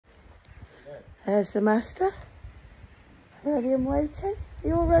There's the master. Ready and waiting.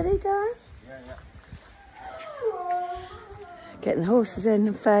 You all ready, Darren? Yeah. Getting the horses in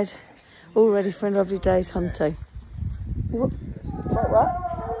and fed. All ready for a lovely day's hunting. What?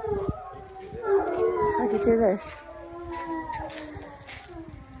 How do you do this?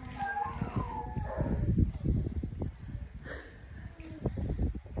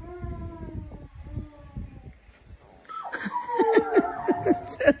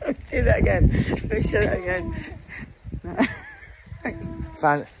 Do that again. Let me show that again.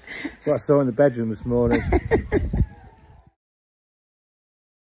 Fan. That's what I saw in the bedroom this morning.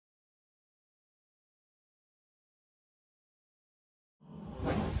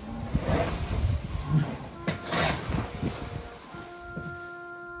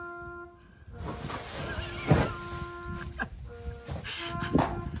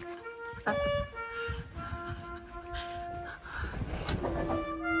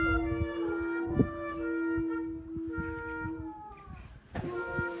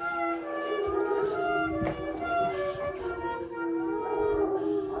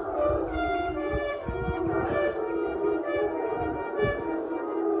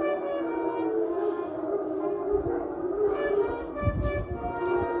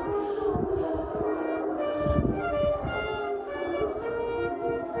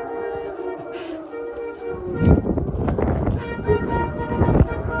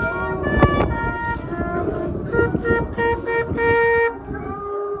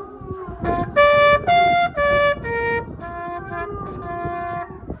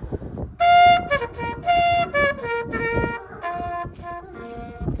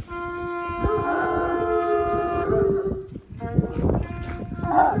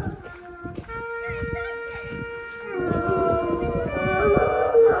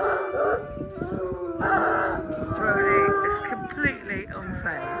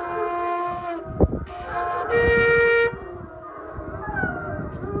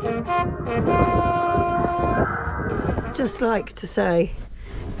 Just like to say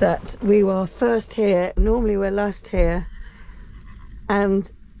that we were first here, normally we're last here,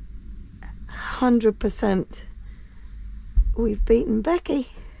 and 100% we've beaten Becky.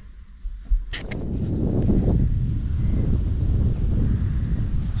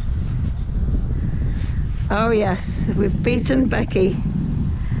 Oh yes, we've beaten Becky.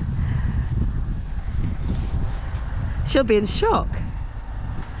 She'll be in shock.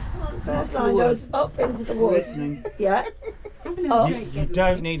 First line goes up into the woods. Yeah. You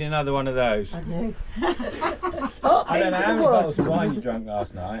don't need another one of those. I do. I don't know how many bottles of wine you drank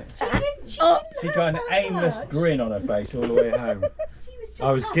last night. She got an aimless grin on her face all the way home.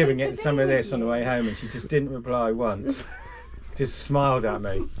 I was giving it some of this on the way home and she just didn't reply once. Just smiled at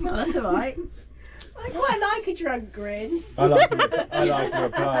me. No, that's all right. I quite like a drunk grin. I like a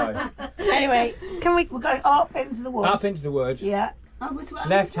reply. Anyway, we're going up into the wood. Up into the wood. Yeah.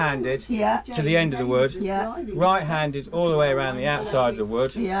 Left-handed. Yeah. To the end of the wood. Yeah. Right-handed all the way around the outside of the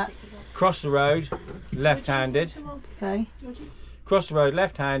wood. Yeah. Cross the road. Left-handed. Okay. Cross the road.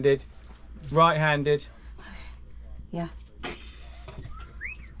 Left-handed. Right-handed. Yeah.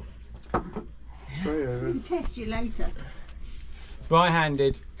 Straight over. I'll test you later.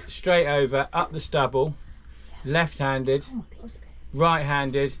 Right-handed. Straight over. Up the stubble. Left-handed.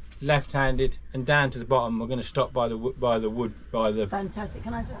 Right-handed. Left-handed and down to the bottom. We're going to stop by the wood. Fantastic.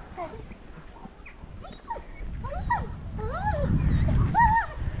 Can I just?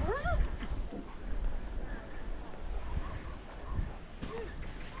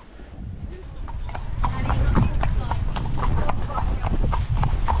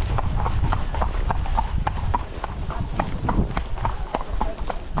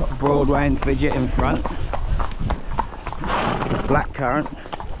 Got a Broadway and fidget in front. Blackcurrant.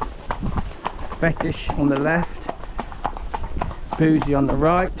 Fetish on the left, Boozy on the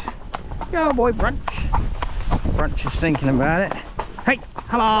right. Yo boy, Brunch. Brunch is thinking about it. Hey,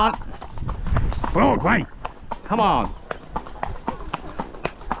 come on! Broadway, come on!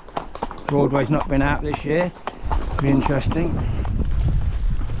 Broadway's not been out this year. Be interesting.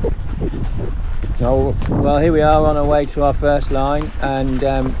 Oh, well, here we are on our way to our first line, and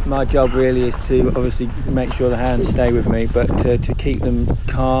my job really is to obviously make sure the hounds stay with me, but to keep them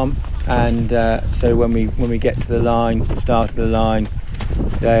calm. And so when we get to the line, the start of the line,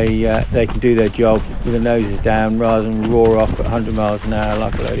 they can do their job with their noses down rather than roar off at 100 miles an hour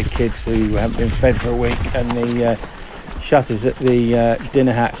like a load of kids who haven't been fed for a week. And the shutters at the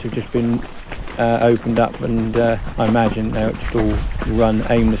dinner hatch have just been opened up, and I imagine they'll just all run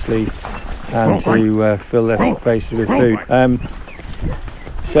aimlessly to fill their faces with food.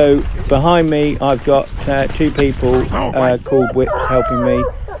 So behind me I've got two people called whips helping me,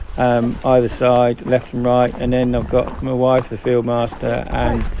 either side, left and right, and then I've got my wife, the field master,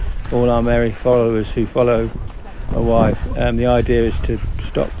 and all our merry followers who follow my wife. The idea is to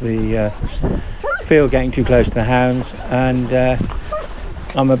stop the field getting too close to the hounds, and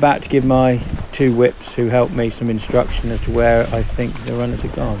I'm about to give my 2 whips who helped me some instruction as to where I think the runners are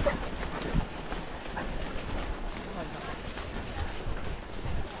gone.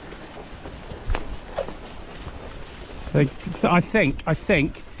 So I think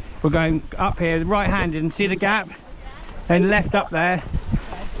we're going up here, right-handed, and see the gap, then left up there,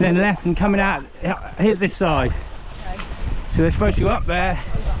 then left and coming out, hit this side. So they're supposed to go up there,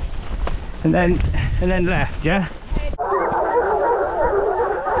 and then left, yeah?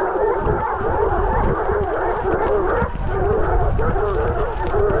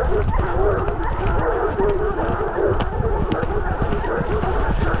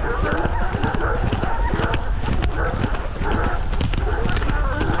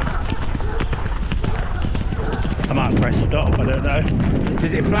 I might press stop, I don't know.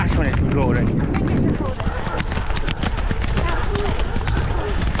 Does it flash when it's recording?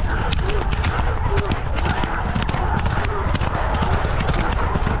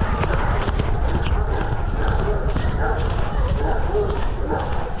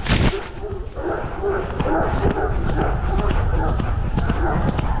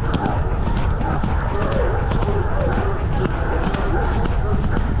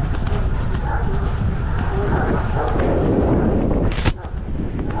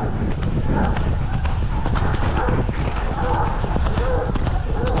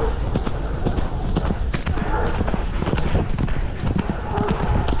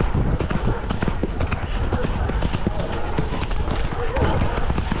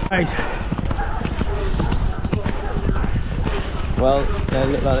 Well, they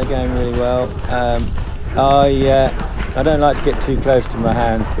look like they're going really well. I don't like to get too close to my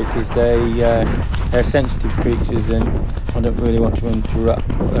hounds because they're sensitive creatures, and I don't really want to interrupt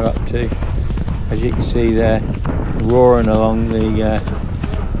what they're up to. As you can see, they're roaring along the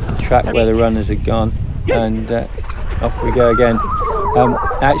track where the runners had gone, and off we go again.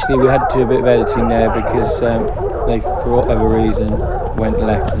 Actually, we had to do a bit of editing there because they, for whatever reason, went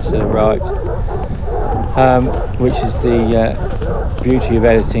left instead of right, which is the beauty of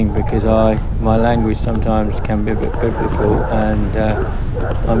editing, because my language sometimes can be a bit biblical, and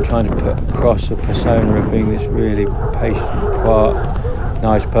I'm trying to put across a persona of being this really patient, quiet,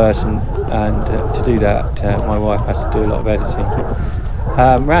 nice person, and to do that my wife has to do a lot of editing.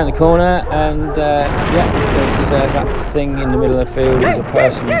 Round the corner, and yeah, there's that thing in the middle of the field is a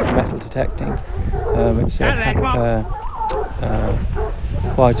person metal detecting. It's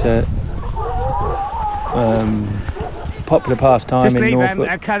quite a popular pastime in Norfolk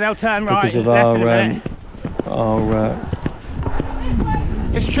because of our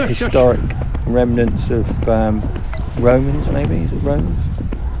historic remnants of Romans, maybe, is it Romans?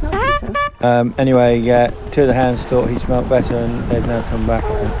 Anyway, 2 of the hounds thought he smelt better, and they've now come back.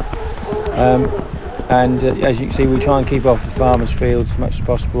 And as you can see, we try and keep off the farmers' fields as much as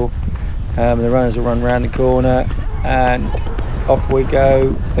possible. The runners will run around the corner, and off we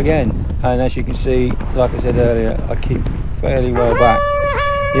go again. And as you can see, like I said earlier, I keep fairly well back.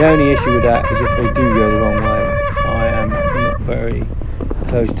 The only issue with that is if they do go the wrong way, I am not very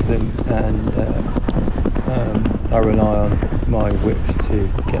close to them, and I rely on my whips to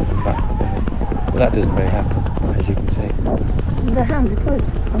get them back for me. But that doesn't really happen, as you can see. The hounds are good,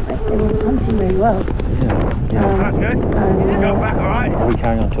 aren't they? They were hunting really well. Yeah. That's good. Go back, alright? Are we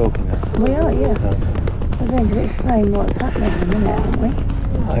carrying on talking now? We are, yeah. We're going to explain what's happening in a minute, aren't we?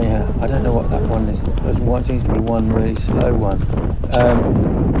 I don't know what that one is. There's one, seems to be one really slow one.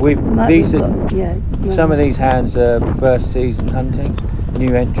 Some of these hounds are first season hunting,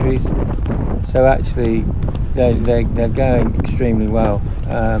 new entries. So actually, they're going extremely well,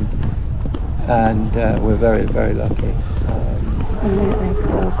 and we're very, very lucky. And then they have to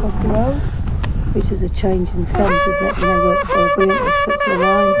go across the road, which is a change in scent, isn't it? And they work brilliantly, stuck to the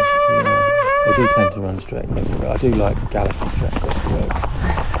line. Yeah, they do tend to run straight across the road. I do like galloping straight across the road.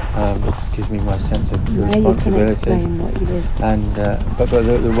 It gives me my sense of responsibility. You can explain what you did. And but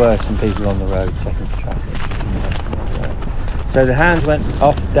there were some people on the road checking for traffic. So the hounds went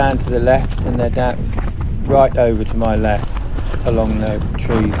off down to the left, and they're down right over to my left along the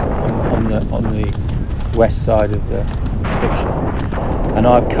trees on the west side of the picture. And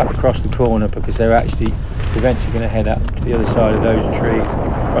I've cut across the corner because they're actually eventually going to head up to the other side of those trees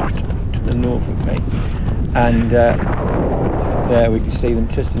in front to the north of me. And there we can see them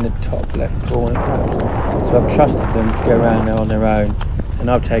just in the top left corner perhaps. So I've trusted them to go around there on their own, and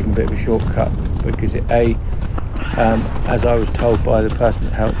I've taken a bit of a shortcut because as I was told by the person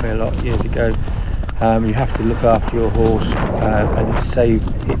that helped me a lot years ago, you have to look after your horse and save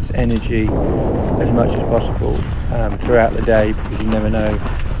its energy as much as possible throughout the day, because you never know.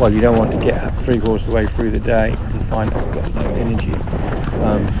 Well, you don't want to get 3/4 of the way through the day and find it's got no energy,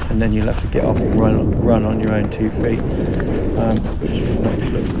 and then you'll have to get off and run on your own 2 feet, which would not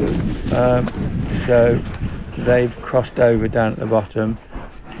look good. So they've crossed over down at the bottom,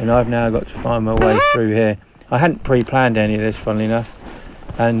 and I've now got to find my way through here. I hadn't pre-planned any of this, funnily enough,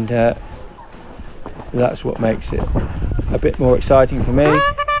 and that's what makes it a bit more exciting for me,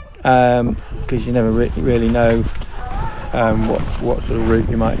 because you never really know what sort of route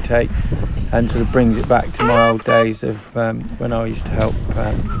you might take, and sort of brings it back to my old days of when I used to help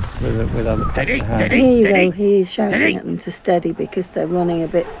with other pets of hounds. Here you go, he's shouting at them to steady because they're running a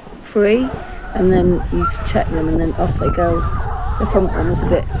bit free, and then you check them and then off they go. The front one was a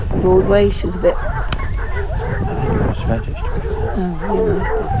bit Broadway, she was a bit... I think it was fetish to be fair. Oh, you know.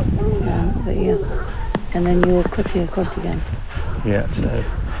 Yeah, but yeah. And then you're quickly across again. Yeah, so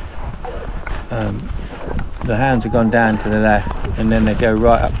the hounds have gone down to the left, and then they go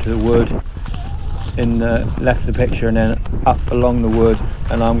right up to the wood in the left of the picture, and then up along the wood,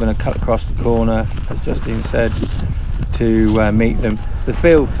 and I'm going to cut across the corner, as Justine said, to meet them. The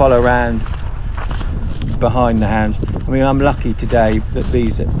field follow around behind the hounds. I mean, I'm lucky today that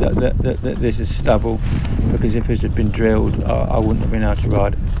that this is stubble, because if this had been drilled, I wouldn't have been able to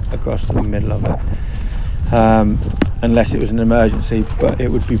ride across the middle of it, unless it was an emergency, but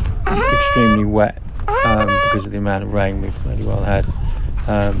it would be extremely wet because of the amount of rain we've really well had.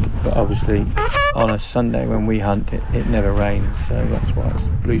 But obviously on a Sunday when we hunt, it never rains, so that's why it's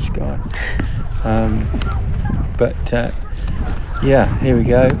blue sky. Yeah, here we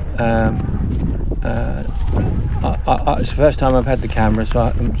go. It's the first time I've had the camera, so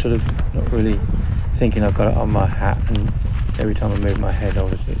I'm sort of not really thinking I've got it on my hat, and every time I move my head,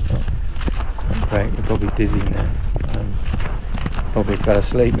 obviously it's not great. You're probably dizzy now. Probably fell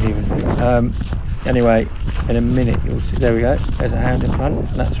asleep even. Anyway, in a minute you'll see. There we go. There's a hound in front,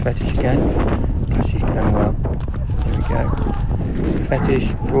 and that's Fetish again. She's going well. There we go.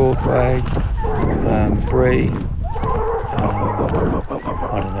 Fetish, Broadway, Brie. I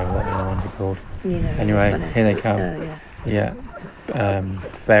don't know what the other ones are called. You know, anyway, here they come. Oh, yeah. Yeah.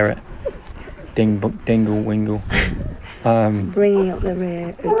 Ferret, Dingle Wingle. Bringing up the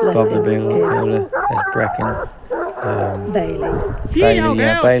rear. Bob the Beagle, there's Brecken. Bailey.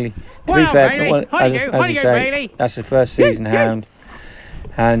 Yeah, Bailey. To be fair, as I say, that's the first season hound,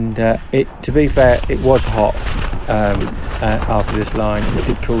 and to be fair, it was hot after this line. It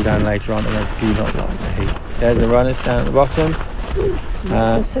did cool down later on, and I do not like the heat. There's the runners down at the bottom.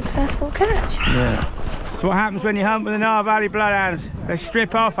 That's a successful catch. Yeah. So what happens when you hunt with the Nile Valley bloodhounds? They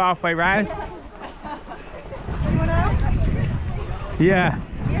strip off halfway round. Yeah.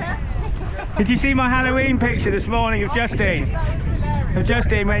 Did you see my Halloween picture this morning of Justine? Of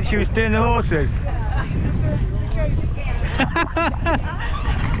Justine when she was doing the horses?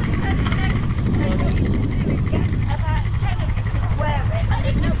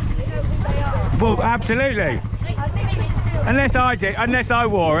 Well, absolutely. Unless I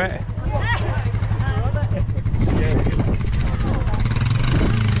wore it.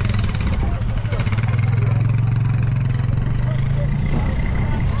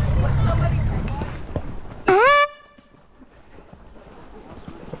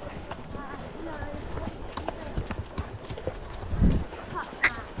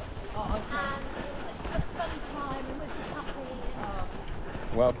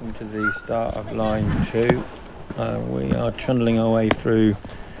 Welcome to the start of line 2. We are trundling our way through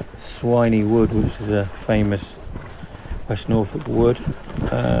Swiney Wood, which is a famous West Norfolk wood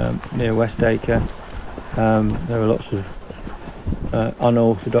near Westacre. There were lots of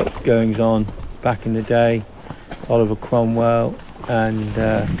unorthodox goings on back in the day. Oliver Cromwell and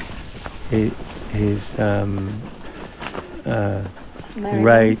his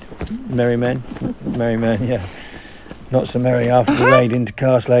raid, merry men, yeah. Not so merry after the raid into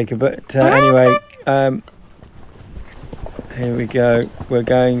Castleacre, but anyway, here we go. We're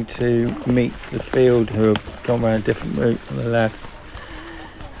going to meet the field, who have gone around a different route on the left,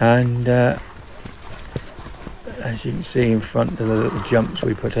 and as you can see in front of the little jumps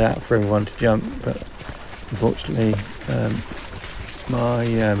we put out for everyone to jump, but unfortunately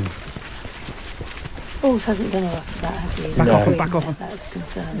my Horse hasn't done enough of that, has he? Back off. That's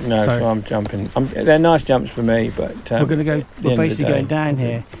concerning. no, so I'm jumping. They're nice jumps for me, but we're going to go. We're basically going down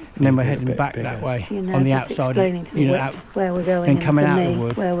here, and then we're heading back bigger. that way You know, on the just outside. explaining to the whips where we're going, then coming and for out of me, the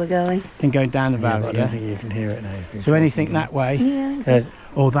wood. where we're going. Then going down the yeah, valley. I don't think you can hear it now. So anything that way Yeah.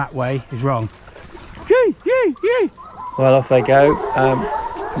 or that way is wrong. Well, off they go.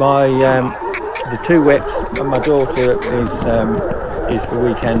 The two whips, and my daughter is the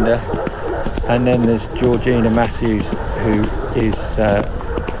weekender, and then there's Georgina Matthews, who is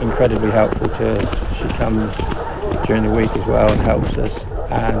incredibly helpful to us. She comes during the week as well and helps us,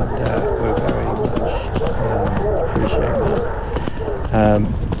 and we're very much appreciate that.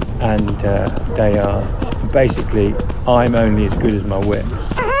 And they are basically, I'm only as good as my whips.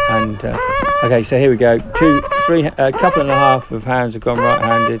 And okay, so here we go. A couple and a half of hounds have gone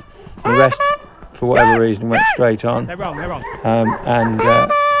right-handed. The rest, for whatever reason, went straight on. They're wrong. And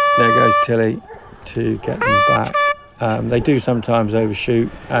there goes Tilly to get them back. They do sometimes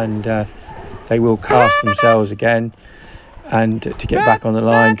overshoot, and they will cast themselves again, and to get back on the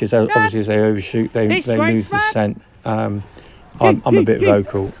line, because obviously as they overshoot, they lose the scent. I'm a bit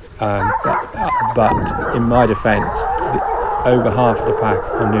vocal, but in my defence, over half of the pack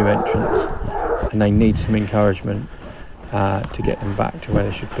are new entrants, and they need some encouragement to get them back to where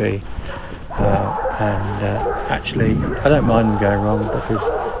they should be. Actually, I don't mind them going wrong, because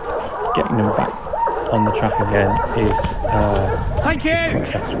getting them back on the track again is quite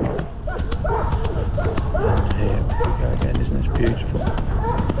satisfying. And here we go again, isn't this beautiful?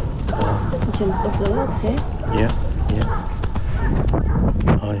 Jump off the logs here. Yeah.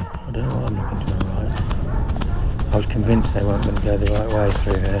 I don't know what I'm looking to my right. I was convinced they weren't going to go the right way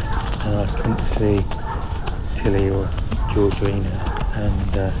through here, and I couldn't see Tilly or Georgina,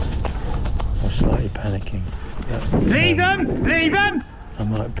 and I was slightly panicking. But, leave them! I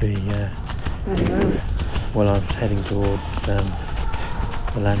might be, well, I was heading towards the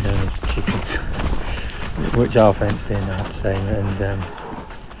landowner's chickens, which are fenced in, I have to say, and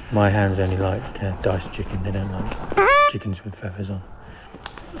my hands only like diced chicken, they don't like chickens with feathers on.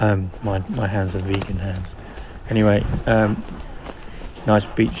 My hands are vegan hands. Anyway, nice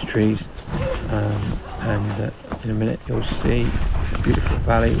beech trees, and in a minute you'll see a beautiful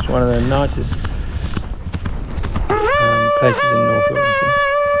valley. It's one of the nicest places in Norfolk, I think.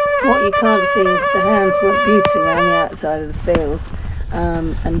 What you can't see is the hounds work beautifully around the outside of the field,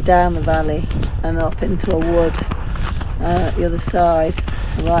 and down the valley and up into a wood the other side,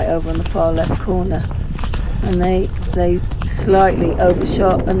 right over on the far left corner, and they slightly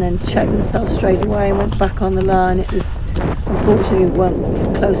overshot and then checked themselves straight away and went back on the line. It was, unfortunately, we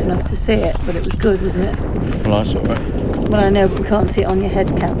weren't close enough to see it, but it was good, wasn't it? Well, I saw it. Well, I know, but we can't see it on your head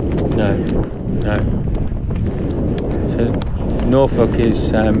cam. No. So Norfolk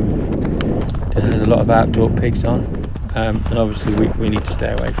is it has a lot of outdoor pigs on, and obviously we need to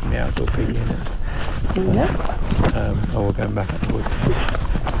stay away from the outdoor pig units. Yeah. We're going back up the wood.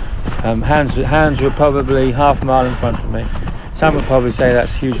 Hounds were probably half a mile in front of me. Some would probably say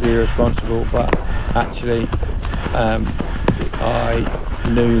that's hugely irresponsible, but actually I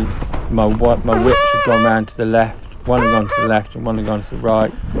knew my whips had gone round to the left. One had gone to the left and one had gone to the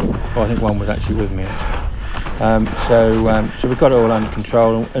right. Well, I think one was actually with me. So we've got it all under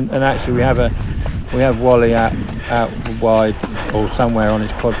control, and actually we have Wally out wide or somewhere on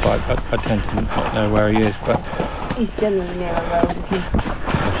his quad bike. I tend to not know where he is, but He's generally near a road, isn't he?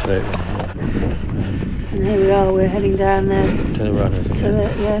 absolutely. And here we are, we're heading down there To the runners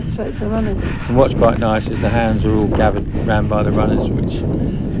again. straight to the runners. And what's quite nice is the hounds are all gathered round by the runners, which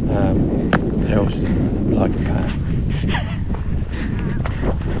they obviously like a pat.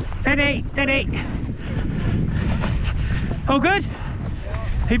 Steady. All good?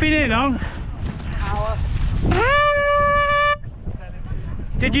 You been here long? Hour.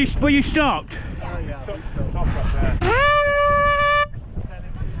 Were you stopped? You stopped at the top up there.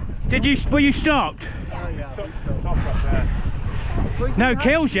 Were you stopped? You stopped at the top up there. No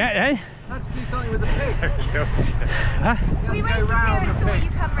kills yet, eh? Had to do something with the pig. Huh? We went to do it until you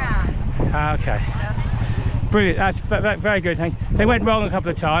come round. Ah, okay. Brilliant, that's very good. Thank you. They went wrong a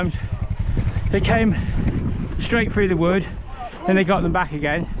couple of times. They came straight through the wood, then they got them back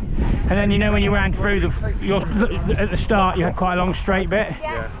again. And then, you know, when you ran through at the start, you had quite a long straight bit.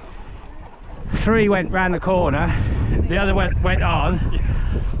 Yeah. 3 went round the corner, the other went on,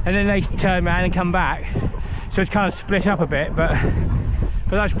 and then they turned around and come back. So it's kind of split up a bit, but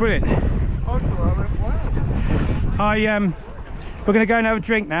that's brilliant. I thought I went wow. We're going to go and have a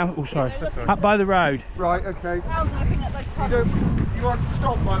drink now. Oh, sorry. Up by the road. Right, okay. I was looking at those You want to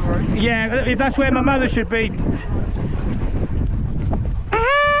stop by the road? Yeah, that's where my mother should be.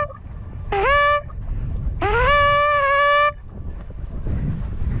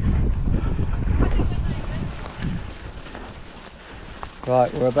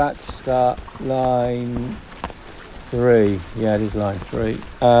 Right, we're about to start line 3. Yeah, it is line 3.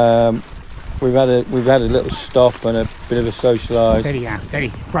 We've had a little stop and a bit of a socialise. Steady now, steady.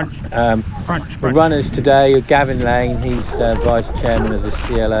 Crunch, The crunch. runners today are Gavin Lane, he's vice chairman of the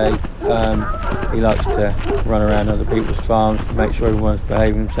CLA. He likes to run around other people's farms to make sure everyone's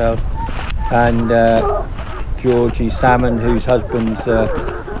behaving themselves. And Georgie Salmon, whose husband's a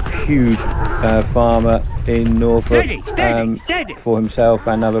huge farmer in Norfolk, Steady. for himself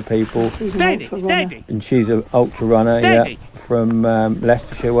and other people. She's an ultra runner. And she's an ultra runner, Steady. from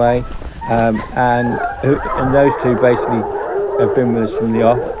Leicestershire way. And those two basically have been with us from the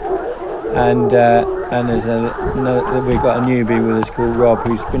off. And there's we've got a newbie with us called Rob,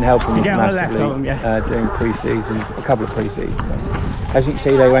 who's been helping us massively doing pre-season, a couple of pre-seasons. As you can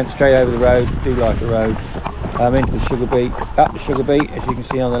see, they went straight over the road, do like the road, into the sugar beet, up the sugar beet, as you can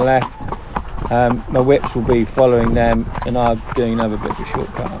see on the left. My whips will be following them, and I'm doing another bit of a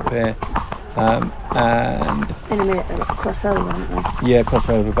shortcut up here. And in a minute, they'll cross over, won't they? Yeah, cross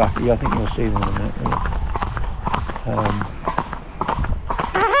over back. I think you'll see them in a minute.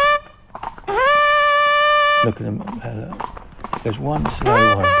 Look at them up there, look. There's one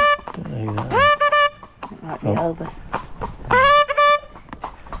slow one. Don't know who that is. It might be Elvis.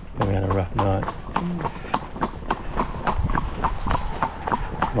 Probably had a rough night.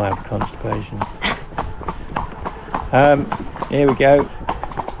 Might have constipation. Here we go.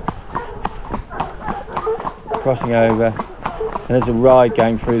 Crossing over. And there's a ride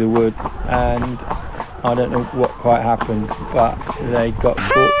going through the wood. And I don't know what quite happened, but they got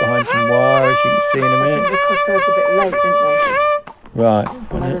caught behind some wire, as you can see in a minute. They crossed over a bit late, didn't they? Right.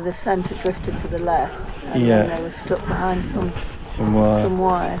 Whether the centre drifted to the left, and then they were stuck behind some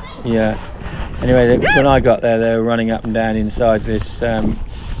wire. Yeah. Anyway, when I got there, they were running up and down inside this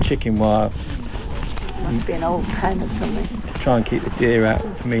chicken wire. Must be an old pen or something. To try and keep the deer out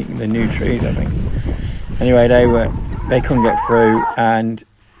from eating the new trees, I think. Anyway, they couldn't get through, and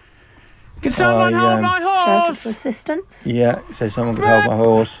Can someone hold my shouted horse? for assistance. Yeah, so someone could hold my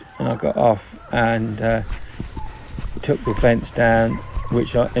horse, and I got off and took the fence down,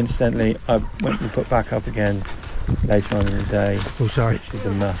 which incidentally I went and put back up again later on in the day. Oh, sorry. Which is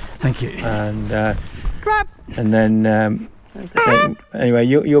a must. Thank you. And then anyway,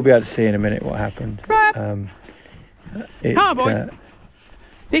 you'll be able to see in a minute what happened. Cowboy.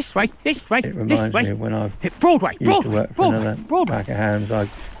 This way. It reminds me of when I Broadway. used to work for another pack of hounds. I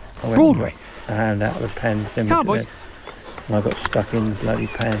went and got a hound out of a pen similar to this, and I got stuck in the bloody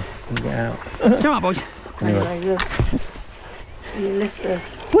pen. Couldn't get out. Come on, boys. Anyway, you lift the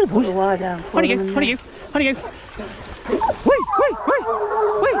wire down for On you them. go. Wait. I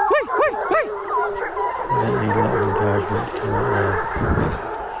don't need a lot of encouragement to come out there.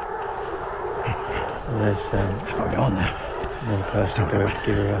 There's I'll go on there. another person to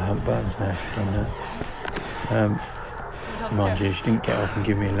give her a hump buttons now. She's done that. Mind you, she didn't get off and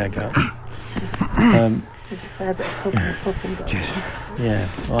give me a leg up. There's a fair bit of puffing going on. Yeah,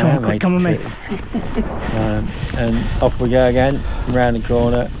 well, I am come with me. And off we go again, round the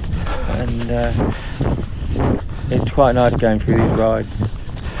corner, and it's quite nice going through these rides.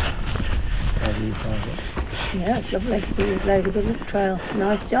 How do you find it? Yeah, it's lovely. We laid a good little trail.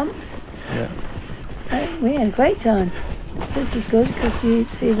 Nice jumps. Yeah. We had a great time. This is good because you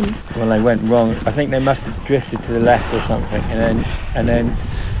see them. Well, they went wrong. I think they must have drifted to the left or something, and then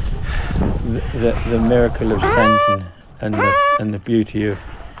the miracle of scent and the beauty of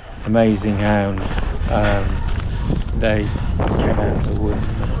amazing hounds. They came out of the wood.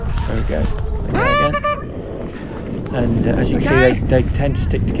 There we go. There we go again. And as you can see, they tend to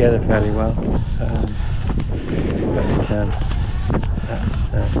stick together fairly well. But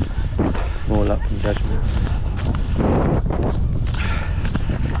that's more luck than judgment.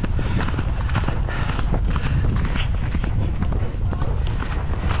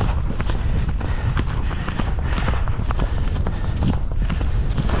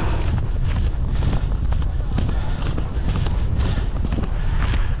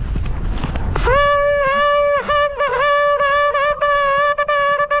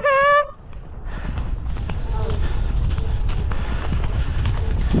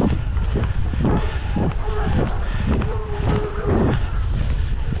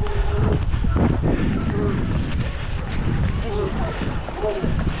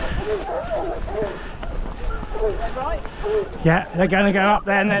 Yeah, they're going to go up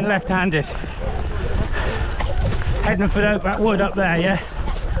there and then left-handed. Heading for that wood up there, yeah?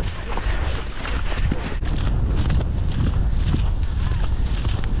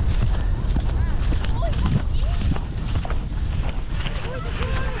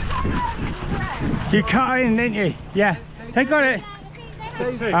 You cut in, didn't you? Yeah. They got it.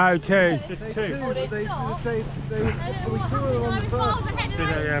 Oh, two.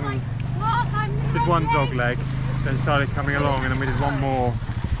 Did one dog leg. then started coming along, and then we did one more,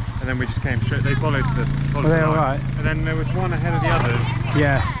 and then we just came straight. They followed the Were they line. all right? And then there was one ahead of the others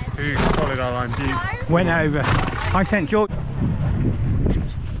Yeah. who followed our line. Went over. I sent George.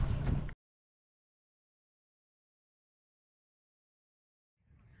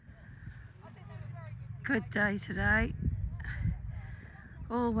 Good day today.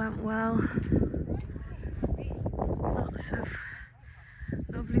 All went well. Lots of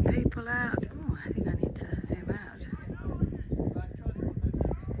lovely people out. Oh, I think I need to zoom out.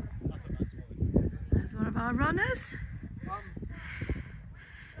 There's one of our runners.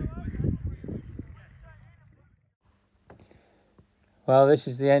 Well, this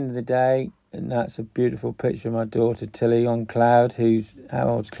is the end of the day, and that's a beautiful picture of my daughter Tilly on Cloud, who's, how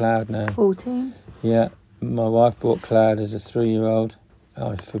old's Cloud now? 14. Yeah, my wife bought Cloud as a 3-year-old.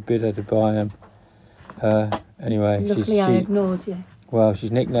 I forbid her to buy him. Anyway, Luckily I ignored you. well,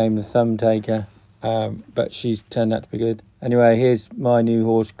 she's nicknamed the Thumb Taker, but she's turned out to be good. Anyway, here's my new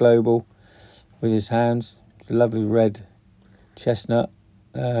horse, Global, with his hounds. It's a lovely red chestnut.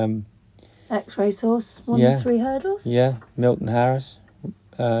 X-race horse, won Yeah. 3 hurdles. Yeah, Milton Harris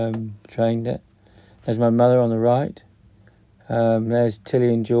trained it. There's my mother on the right. There's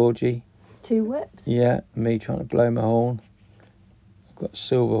Tilly and Georgie. 2 whips. Yeah, me trying to blow my horn. I've got a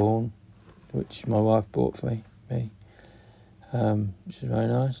silver horn, which my wife bought for me, which is very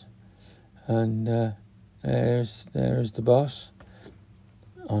nice. And there's the boss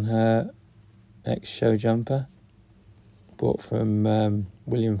on her ex-show jumper, bought from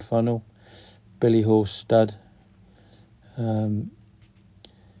William Funnell, Billy Horse stud. And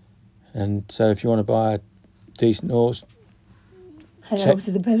so if you want to buy a decent horse, Head over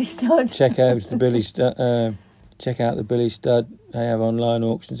to the Billy Stud. check out the Billy Stud. Check out the Billy Stud. They have online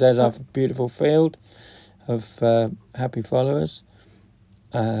auctions. There's our beautiful field of happy followers.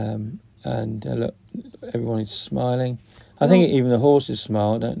 And look, everyone is smiling. I think even the horses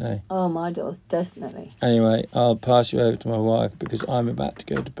smile, don't they? Oh, my daughter, definitely. Anyway, I'll pass you over to my wife because I'm about to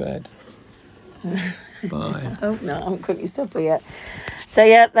go to bed. Bye. Oh no, I haven't cooked your supper yet. So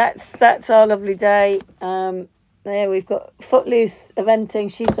yeah, that's our lovely day. There we've got Footloose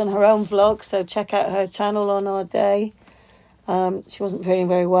eventing. She's done her own vlog, so check out her channel on our day. She wasn't feeling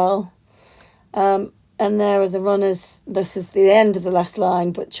very well. And there are the runners. This is the end of the last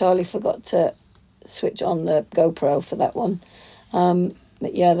line, but Charlie forgot to switch on the GoPro for that one.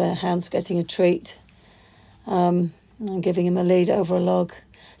 But yeah, the hound's getting a treat. I'm giving him a lead over a log.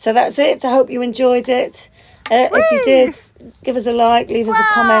 So that's it. I hope you enjoyed it. If you did, give us a like, leave us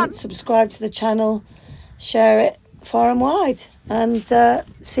a comment, subscribe to the channel, share it far and wide, and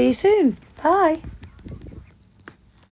see you soon. Bye.